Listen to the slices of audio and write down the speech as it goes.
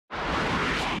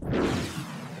Hello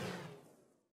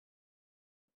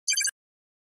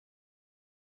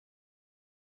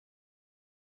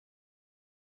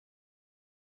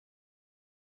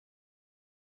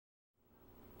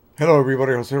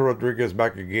everybody, Jose Rodriguez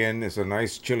back again. It's a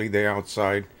nice chilly day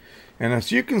outside. And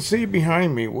as you can see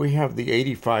behind me, we have the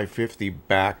 8550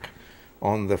 back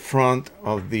on the front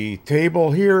of the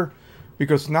table here,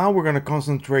 because now we're going to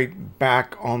concentrate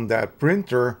back on that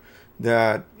printer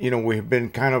that, we've been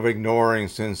kind of ignoring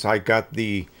since I got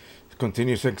the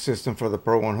continuous ink system for the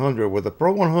Pro-100. Well, the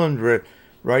Pro-100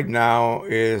 right now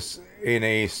is in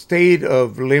a state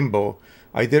of limbo.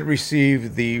 I did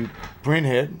receive the print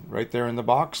head right there in the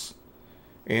box,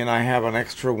 and I have an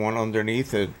extra one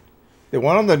underneath it. The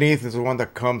one underneath is the one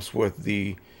that comes with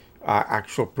the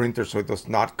actual printer, so it does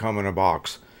not come in a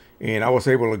box. And I was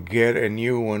able to get a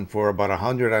new one for about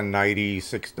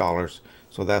 $196,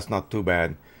 so that's not too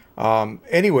bad.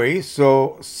 Anyway,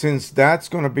 so since that's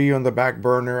going to be on the back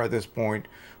burner at this point,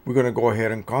 we're going to go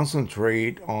ahead and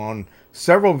concentrate on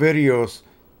several videos,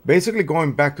 basically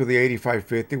going back to the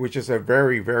 8550, which is a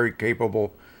very, very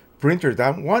capable printer.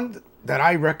 That one that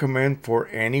I recommend for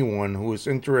anyone who is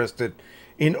interested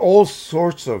in all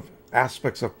sorts of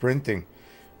aspects of printing.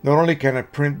 Not only can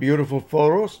it print beautiful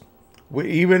photos, with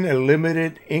even a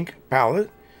limited ink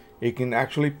palette, it can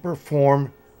actually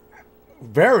perform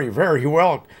very, very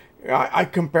well. I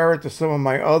compare it to some of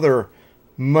my other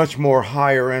much more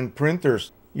higher end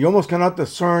printers. You almost cannot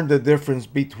discern the difference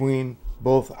between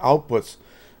both outputs,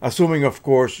 assuming of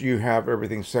course you have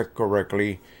everything set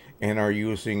correctly and are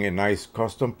using a nice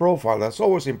custom profile. That's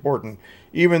always important,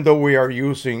 even though we are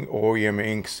using OEM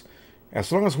inks.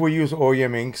 As long as we use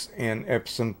OEM inks and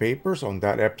EPSON papers on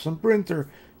that EPSON printer,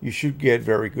 you should get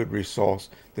very good results.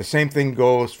 The same thing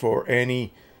goes for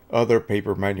any other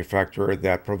paper manufacturer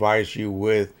that provides you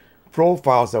with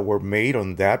profiles that were made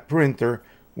on that printer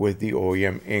with the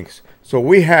OEM inks. So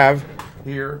we have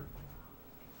here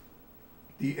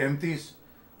the empties.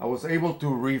 I was able to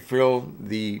refill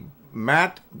the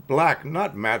matte black,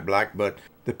 not matte black, but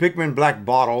the pigment black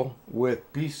bottle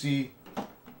with PC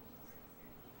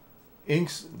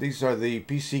inks. These are the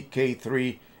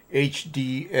PCK3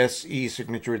 HDSE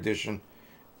Signature Edition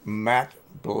matte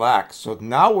black. So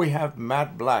now we have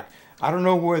matte black. I don't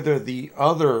know whether the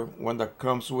other one that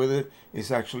comes with it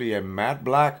is actually a matte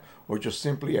black or just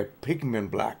simply a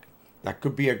pigment black. That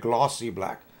could be a glossy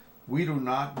black. We do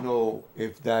not know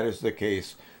if that is the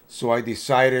case. So I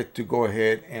decided to go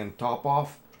ahead and top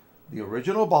off the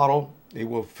original bottle. It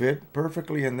will fit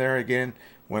perfectly in there again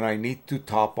when I need to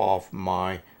top off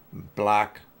my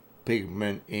black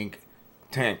pigment ink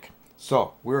tank.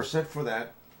 So we're set for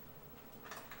that.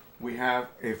 We have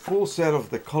a full set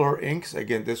of the color inks.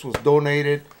 Again, this was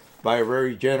donated by a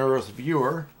very generous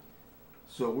viewer.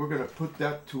 So we're going to put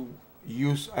that to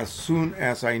use as soon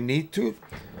as I need to.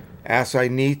 As I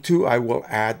need to, I will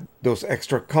add those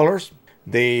extra colors.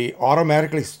 They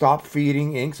automatically stop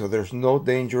feeding ink, so there's no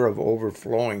danger of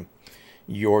overflowing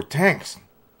your tanks.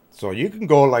 So you can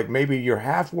go like maybe you're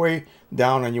halfway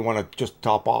down and you want to just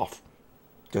top off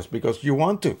just because you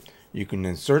want to. You can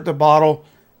insert the bottle.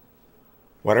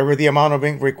 Whatever the amount of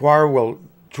ink required will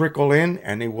trickle in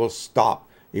and it will stop.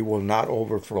 It will not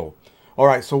overflow. All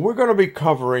right, so we're going to be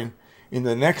covering in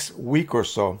the next week or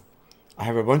so. I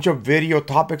have a bunch of video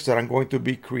topics that I'm going to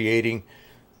be creating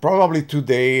probably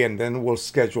today, and then we'll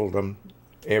schedule them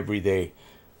every day.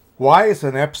 Why is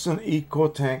an EPSON Eco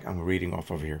Tank, I'm reading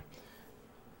off of here,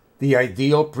 the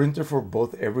ideal printer for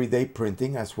both everyday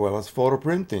printing as well as photo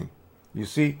printing? You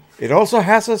see, it also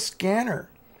has a scanner.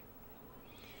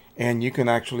 And you can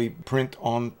actually print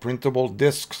on printable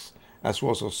discs as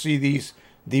well. So CDs,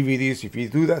 DVDs, if you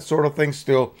do that sort of thing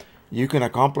still, you can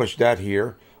accomplish that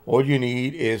here. All you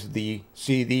need is the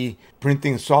CD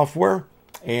printing software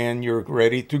and you're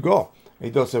ready to go.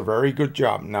 It does a very good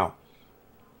job. Now,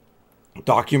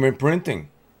 document printing.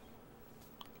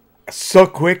 So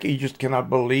quick, you just cannot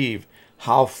believe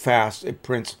how fast it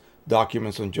prints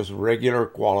documents on just regular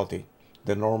quality,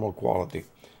 the normal quality.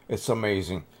 It's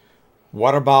amazing.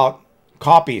 What about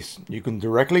copies? You can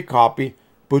directly copy,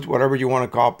 put whatever you want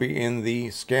to copy in the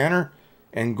scanner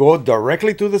and go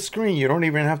directly to the screen. You don't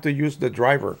even have to use the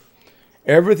driver.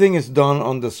 Everything is done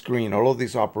on the screen. All of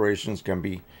these operations can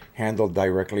be handled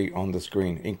directly on the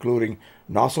screen, including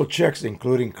nozzle checks,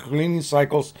 including cleaning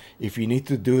cycles, if you need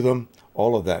to do them,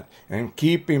 all of that. And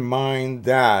keep in mind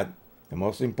that the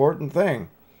most important thing,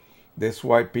 this is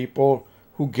why people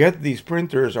who get these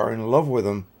printers are in love with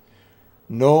them,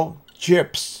 no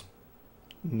chips.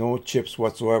 No chips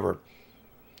whatsoever.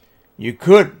 You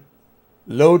could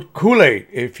load Kool-Aid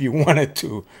if you wanted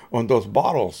to on those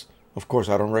bottles, Of course,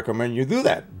 I don't recommend you do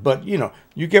that, but you know,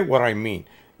 you get what I mean.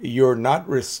 You're not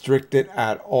restricted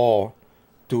at all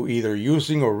to either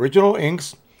using original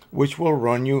inks, which will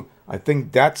run you, I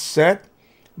think that set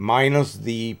minus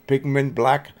the pigment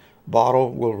black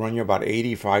bottle will run you about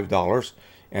 $85,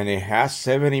 and it has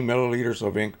 70 milliliters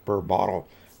of ink per bottle,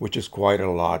 which is quite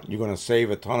a lot. You're going to save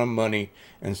a ton of money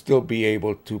and still be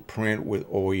able to print with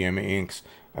OEM inks.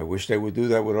 I wish they would do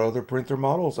that with other printer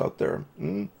models out there.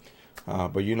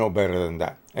 But you know better than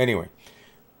that. Anyway,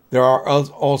 there are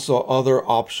also other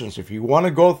options. If you want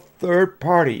to go third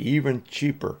party, even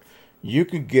cheaper, you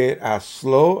could get as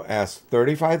low as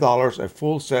 $35 a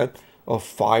full set of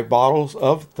 5 bottles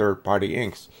of third party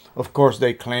inks. Of course,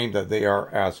 they claim that they are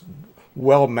as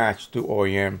well matched to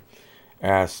OEM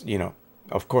as, you know,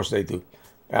 of course they do.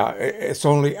 It's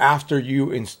only after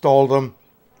you install them,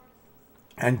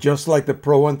 and just like the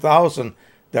Pro-1000,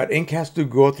 that ink has to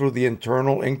go through the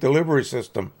internal ink delivery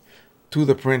system to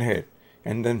the printhead.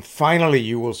 And then finally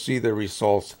you will see the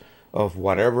results of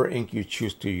whatever ink you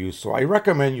choose to use. So I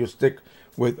recommend you stick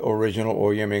with original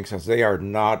OEM inks, as they are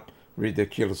not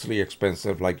ridiculously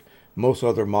expensive like most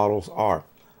other models are.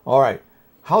 All right,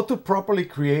 how to properly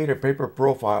create a paper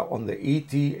profile on the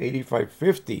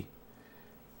ET8550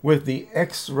 with the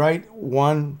X-Rite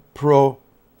 1 Pro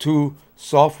 2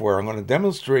 software. I'm going to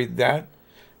demonstrate that,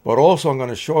 but also I'm going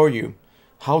to show you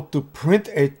how to print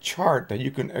a chart that you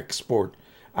can export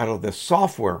out of the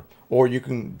software, or you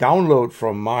can download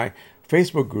from my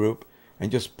Facebook group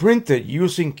and just print it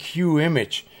using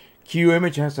QIMAGE.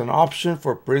 QIMAGE has an option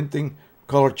for printing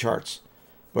color charts,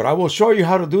 but I will show you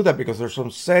how to do that, because there's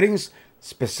some settings,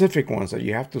 specific ones, that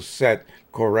you have to set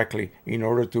correctly in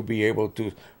order to be able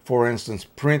to, for instance,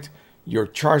 print your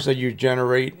charts that you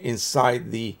generate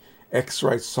inside the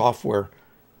X-Rite software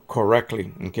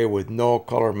correctly, okay, with no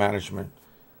color management.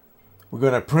 We're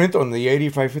going to print on the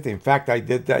 8550. In fact, I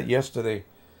did that yesterday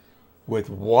with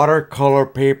watercolor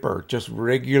paper, just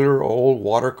regular old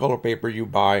watercolor paper you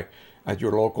buy at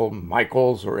your local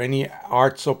Michael's or any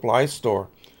art supply store.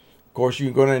 Of course,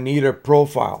 you're going to need a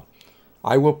profile.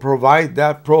 I will provide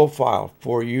that profile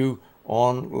for you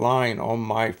online on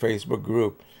my Facebook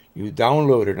group. You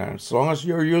download it, and as long as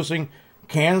you're using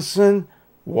Canson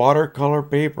watercolor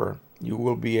paper, you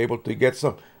will be able to get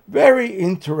some very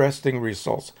interesting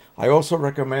results. I also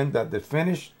recommend that the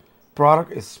finished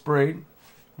product is sprayed.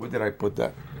 Where did I put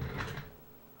that?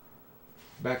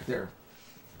 Back there.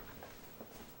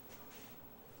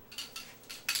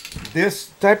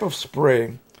 This type of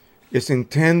spray is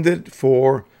intended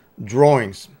for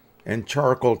drawings and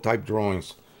charcoal type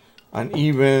drawings, and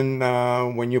even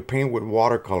when you paint with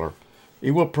watercolor.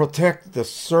 It will protect the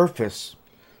surface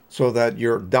so that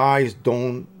your dyes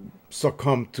don't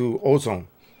succumb to ozone.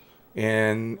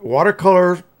 And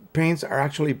watercolor paints are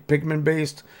actually pigment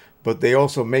based, but they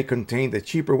also may contain, the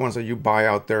cheaper ones that you buy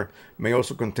out there may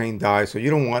also contain dyes, so you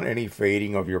don't want any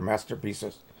fading of your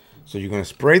masterpieces. So you're going to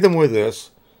spray them with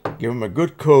this, give them a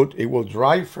good coat. It will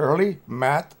dry fairly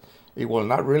matte. It will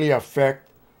not really affect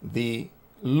the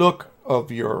look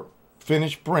of your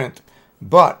finished print,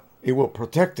 but it will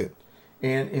protect it.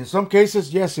 And in some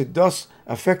cases, yes, it does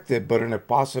affect it, but in a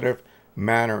positive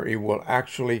manner. It will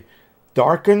actually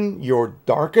darken your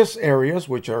darkest areas,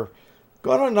 which are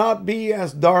gonna not be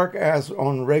as dark as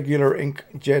on regular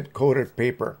inkjet coated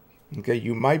paper. Okay,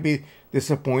 you might be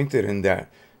disappointed in that,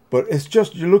 but it's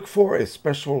just, you look for a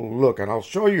special look, and I'll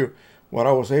show you what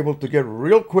I was able to get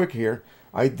real quick here.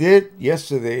 I did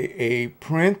yesterday a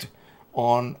print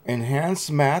on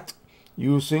enhanced matte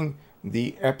using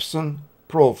the EPSON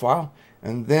profile,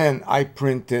 and then I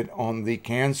printed on the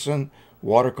Canson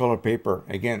watercolor paper,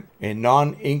 again a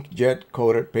non-inkjet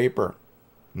coated paper.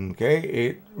 Okay,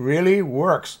 it really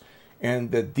works,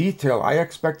 and the detail, I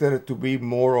expected it to be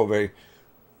more of a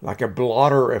like a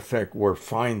blotter effect where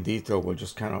fine detail will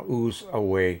just kind of ooze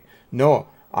away. No,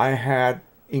 I had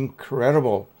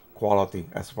incredible quality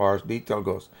as far as detail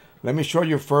goes. Let me show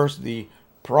you first the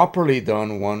properly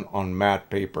done one on matte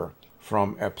paper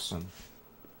from EPSON.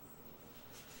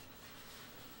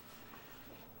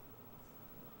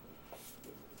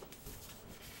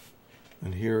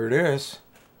 And here it is.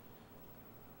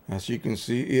 As you can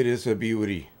see, it is a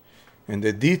beauty. And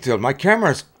the detail, my camera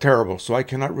is terrible, so I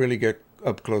cannot really get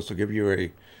up close to give you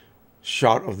a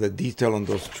shot of the detail on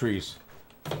those trees.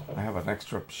 I have an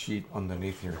extra sheet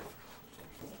underneath here.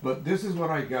 But this is what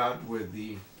I got with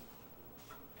the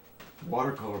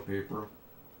watercolor paper.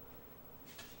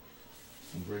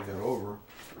 And bring that over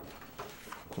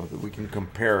so that we can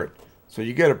compare it. So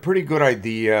you get a pretty good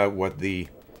idea what the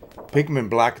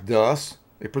pigment black does.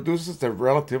 It produces a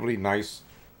relatively nice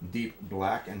deep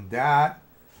black, and that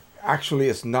actually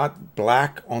is not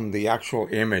black on the actual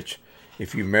image.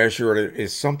 If you measure it,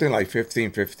 it's something like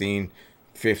 15, 15,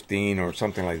 15 or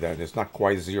something like that. It's not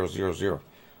quite 0, 0, 0.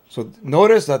 So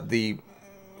notice that the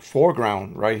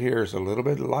foreground right here is a little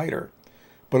bit lighter.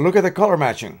 But look at the color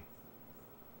matching.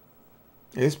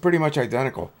 It's pretty much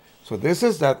identical. So this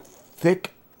is that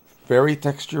thick, very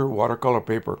textured watercolor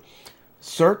paper.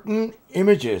 Certain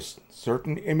images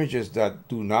that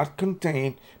do not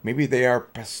contain, maybe they are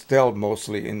pastel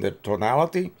mostly in the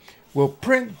tonality, will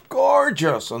print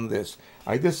gorgeous on this.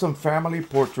 I did some family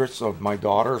portraits of my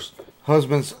daughter's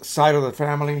husband's side of the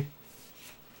family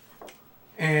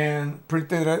and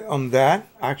printed it on that.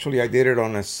 Actually, I did it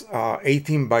on a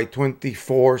 18 by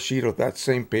 24 sheet of that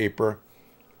same paper.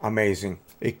 Amazing.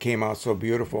 It came out so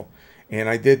beautiful. And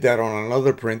I did that on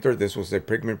another printer. This was a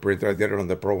pigment printer. I did it on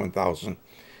the Pro-1000.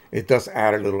 It does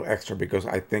add a little extra because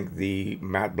I think the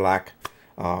matte black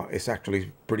is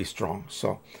actually pretty strong.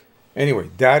 So anyway,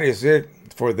 that is it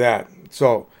for that.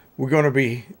 So we're going to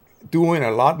be doing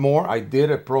a lot more. I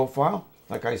did a profile,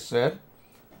 like I said.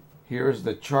 Here's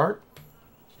the chart.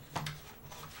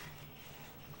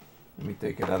 Let me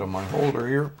take it out of my holder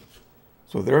here.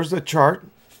 So there's the chart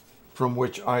from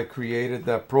which I created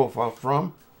that profile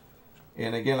from.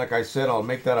 And again, like I said, I'll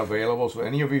make that available. So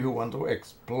any of you who want to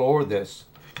explore this,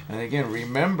 and again,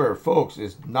 remember, folks,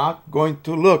 it's not going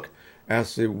to look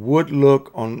as it would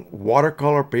look on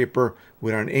watercolor paper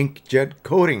with an inkjet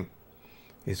coating.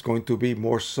 It's going to be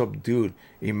more subdued.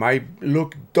 It might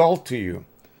look dull to you,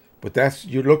 but that's,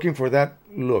 you're looking for that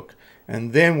look.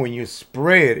 And then when you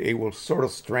spray it, it will sort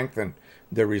of strengthen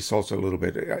the results a little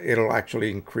bit. It'll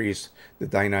actually increase the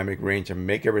dynamic range and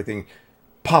make everything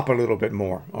pop a little bit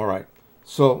more. All right.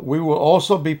 So we will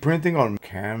also be printing on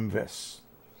canvas.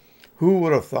 Who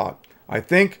would have thought? I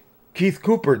think Keith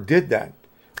Cooper did that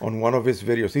on one of his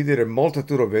videos. He did a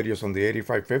multitude of videos on the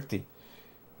 8550.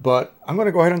 But I'm going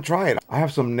to go ahead and try it. I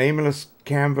have some nameless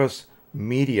canvas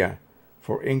media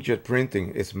for inkjet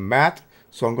printing. It's matte,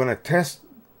 so I'm going to test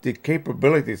the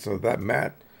capabilities of that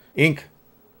matte ink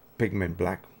pigment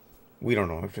black. We don't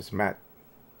know if it's matte.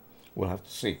 We'll have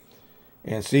to see.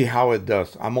 And see how it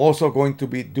does. I'm also going to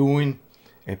be doing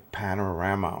a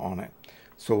panorama on it.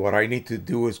 So what I need to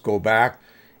do is go back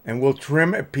and we'll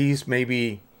trim a piece,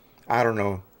 maybe, I don't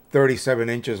know, 37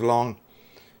 inches long,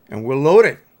 and we'll load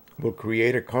it. We'll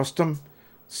create a custom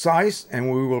size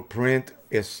and we will print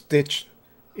a stitched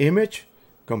image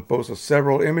composed of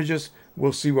several images.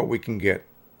 We'll see what we can get.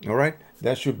 All right,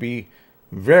 that should be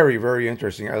very, very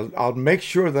interesting. I'll make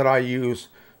sure that I use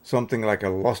something like a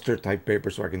luster type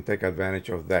paper so I can take advantage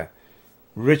of that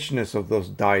richness of those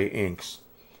dye inks.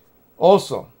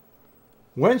 Also,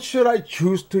 when should I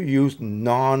choose to use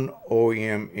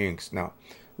non-OEM inks? Now,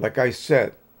 like I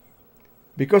said,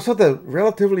 because of the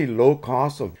relatively low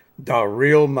cost of the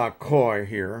real McCoy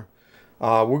here,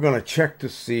 we're going to check to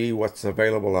see what's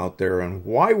available out there and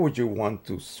why would you want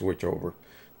to switch over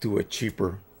to a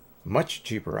cheaper, much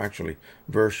cheaper actually,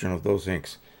 version of those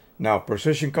inks. Now,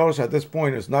 Precisioncolors at this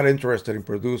point is not interested in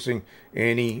producing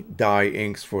any dye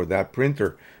inks for that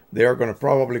printer. They are going to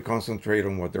probably concentrate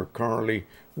on what they're currently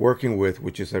working with,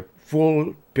 which is a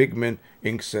full pigment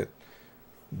ink set.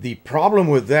 The problem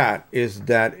with that is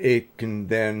that it can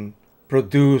then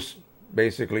produce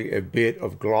basically a bit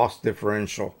of gloss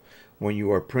differential when you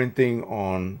are printing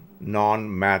on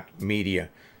non-matte media,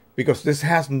 because this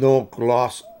has no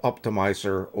gloss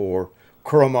optimizer or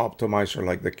chroma optimizer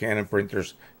like the Canon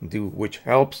printers do, which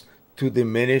helps to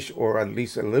diminish or at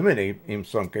least eliminate in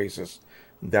some cases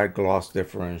that gloss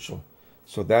differential.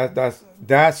 So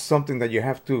that's something that you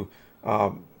have to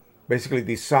basically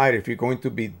decide. If you're going to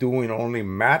be doing only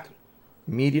matte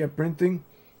media printing,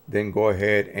 then go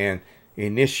ahead and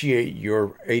initiate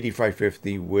your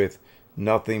 8550 with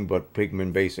nothing but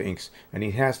pigment based inks, and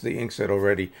it has the ink set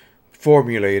already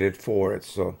formulated for it.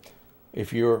 So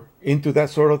if you're into that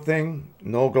sort of thing,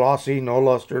 no glossy, no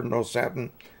luster, no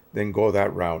satin, then go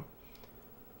that route.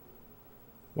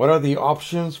 What are the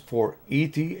options for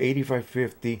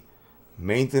ET8550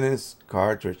 maintenance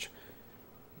cartridge?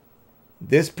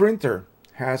 This printer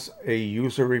has a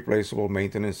user replaceable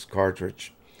maintenance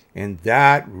cartridge, and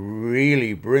that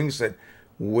really brings it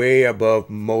way above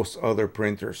most other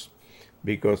printers,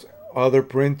 because other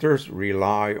printers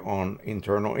rely on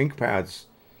internal ink pads.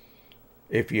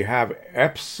 If you have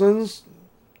EPSONs,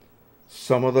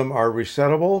 some of them are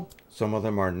resettable, some of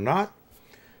them are not.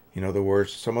 In other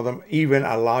words, some of them even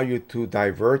allow you to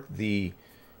divert the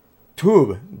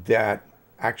tube that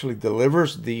actually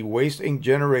delivers the waste ink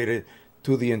generated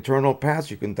to the internal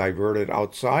pads. You can divert it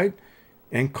outside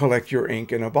and collect your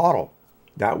ink in a bottle.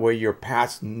 That way your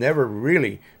pads never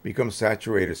really become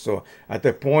saturated. So at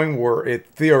the point where it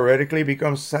theoretically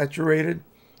becomes saturated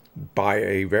by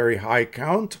a very high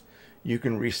count, you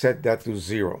can reset that to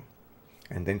 0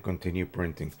 and then continue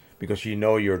printing, because you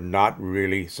know you're not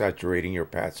really saturating your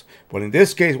pads. Well, in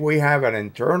this case, we have an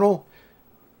internal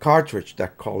cartridge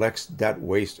that collects that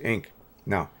waste ink.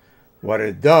 Now, what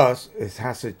it does is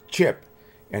has a chip,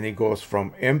 and it goes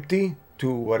from empty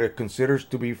to what it considers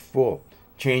to be full.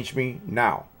 Change me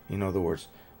now, in other words.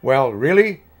 Well,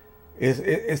 really,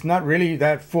 it's not really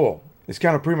that full. It's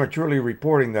kind of prematurely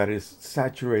reporting that it's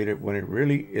saturated when it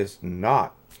really is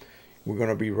not. We're going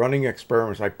to be running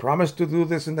experiments. I promised to do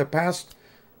this in the past,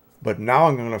 but now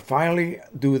I'm going to finally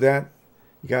do that.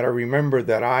 You got to remember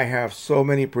that I have so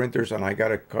many printers and I got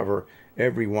to cover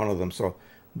every one of them. So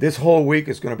this whole week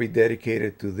is going to be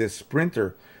dedicated to this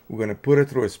printer. We're going to put it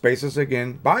through its paces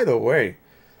again. By the way,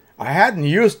 I hadn't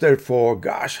used it for,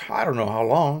 gosh, I don't know how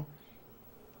long.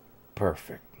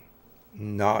 Perfect.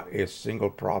 Not a single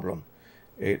problem.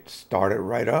 It started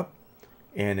right up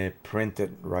and it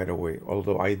printed right away.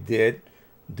 Although I did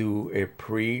do a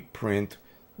pre-print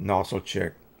nozzle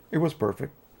check. It was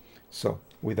perfect. So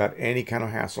without any kind of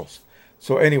hassles.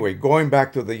 So anyway, going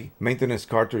back to the maintenance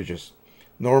cartridges.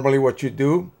 Normally what you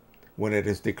do when it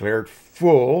is declared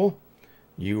full,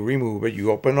 you remove it.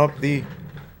 You open up the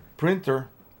printer,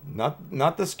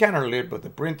 not the scanner lid, but the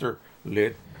printer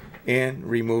lid, and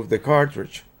remove the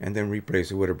cartridge and then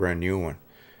replace it with a brand new one.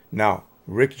 Now,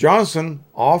 Rick Johnson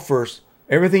offers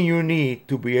everything you need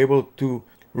to be able to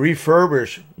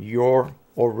refurbish your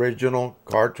original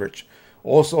cartridge.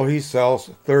 Also, he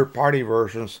sells third-party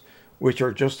versions, which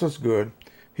are just as good.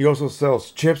 He also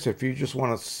sells chips if you just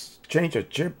want to change a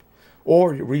chip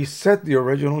or reset the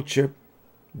original chip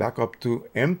back up to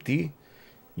empty.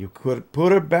 You could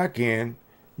put it back in.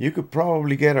 You could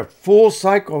probably get a full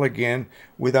cycle again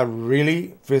without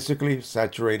really physically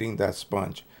saturating that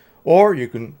sponge. Or you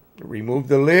can remove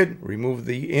the lid, remove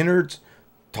the innards,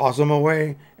 toss them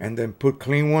away, and then put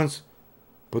clean ones,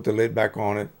 put the lid back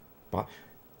on it.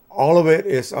 All of it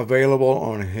is available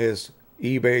on his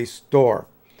eBay store.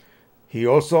 He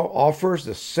also offers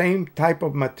the same type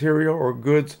of material or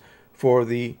goods for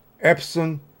the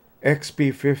EPSON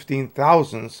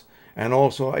XP15000s and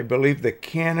also, I believe, the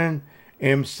Canon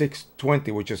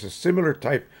M620, which is a similar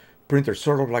type printer,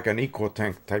 sort of like an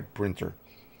EcoTank type printer.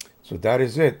 So that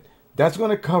is it. That's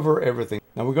going to cover everything.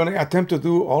 Now we're going to attempt to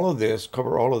do all of this,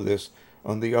 cover all of this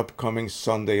on the upcoming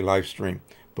Sunday live stream.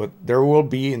 But there will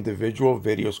be individual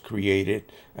videos created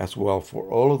as well for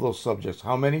all of those subjects.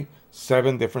 How many?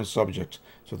 7 different subjects.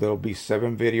 So there will be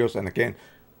 7 videos. And again,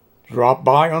 drop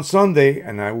by on Sunday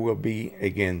and I will be,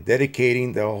 again,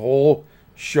 dedicating the whole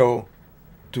show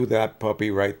to that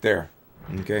puppy right there.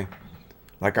 Okay?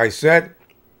 Like I said,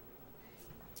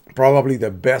 probably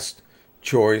the best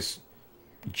choice,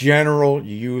 general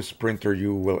use printer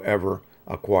you will ever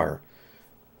acquire.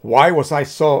 Why was I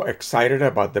so excited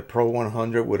about the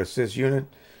Pro-100 with a sys unit?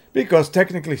 Because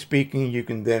technically speaking, you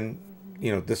can then,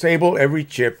 disable every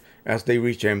chip as they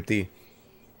reach empty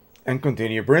and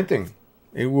continue printing.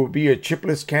 It will be a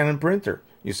chipless Canon printer.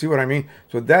 You see what I mean?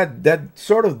 So that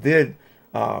sort of did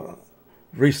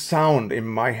resound in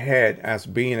my head as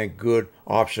being a good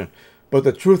option. But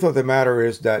the truth of the matter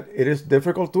is that it is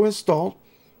difficult to install.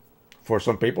 For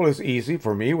some people, it's easy.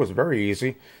 For me, it was very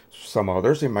easy. Some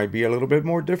others, it might be a little bit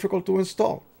more difficult to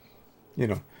install.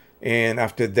 And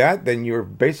after that, then you're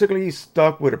basically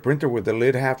stuck with a printer with the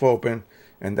lid half open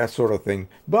and that sort of thing.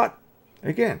 But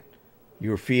again,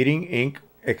 you're feeding ink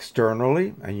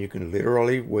externally, and you can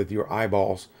literally, with your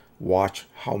eyeballs, watch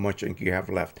how much ink you have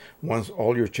left. Once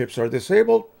all your chips are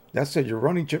disabled, that's it. You're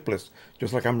running chipless,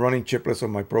 just like I'm running chipless on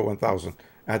my Pro-1000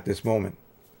 at this moment.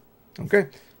 Okay,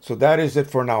 so that is it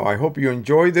for now. I hope you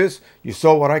enjoyed this. You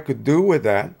saw what I could do with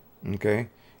that. Okay,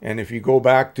 and if you go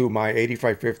back to my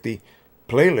 8550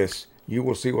 playlist, you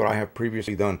will see what I have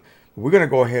previously done. We're going to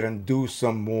go ahead and do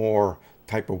some more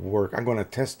type of work. I'm going to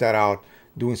test that out,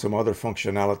 doing some other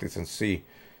functionalities and see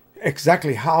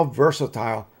exactly how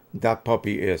versatile that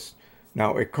puppy is.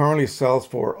 Now, it currently sells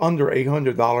for under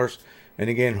 $800. And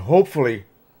again, hopefully,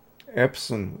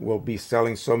 EPSON will be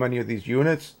selling so many of these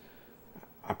units.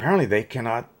 Apparently, they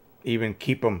cannot even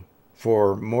keep them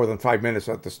for more than 5 minutes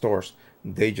at the stores.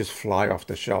 They just fly off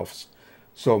the shelves.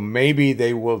 So maybe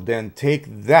they will then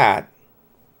take that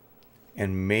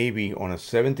and maybe on a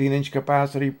 17-inch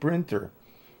capacity printer,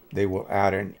 they will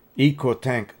add an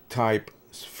EcoTank type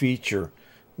feature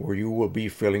where you will be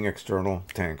filling external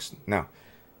tanks. Now,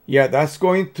 yeah, that's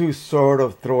going to sort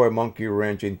of throw a monkey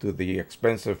wrench into the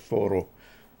expensive photo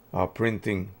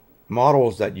printing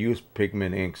models that use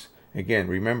pigment inks Again,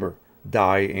 remember,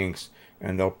 dye inks,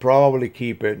 and they'll probably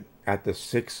keep it at the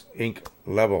 6 ink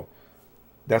level.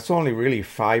 That's only really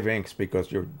 5 inks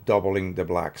because you're doubling the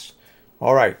blacks.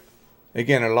 All right.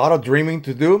 Again, a lot of dreaming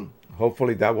to do.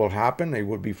 Hopefully that will happen. It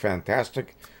would be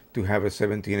fantastic to have a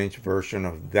 17-inch version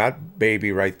of that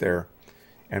baby right there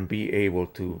and be able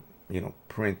to,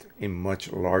 print in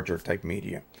much larger type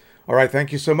media. All right,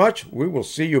 thank you so much. We will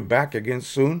see you back again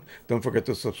soon. Don't forget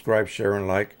to subscribe, share, and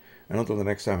like. And until the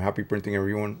next time, happy printing,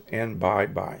 everyone, and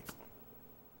bye-bye.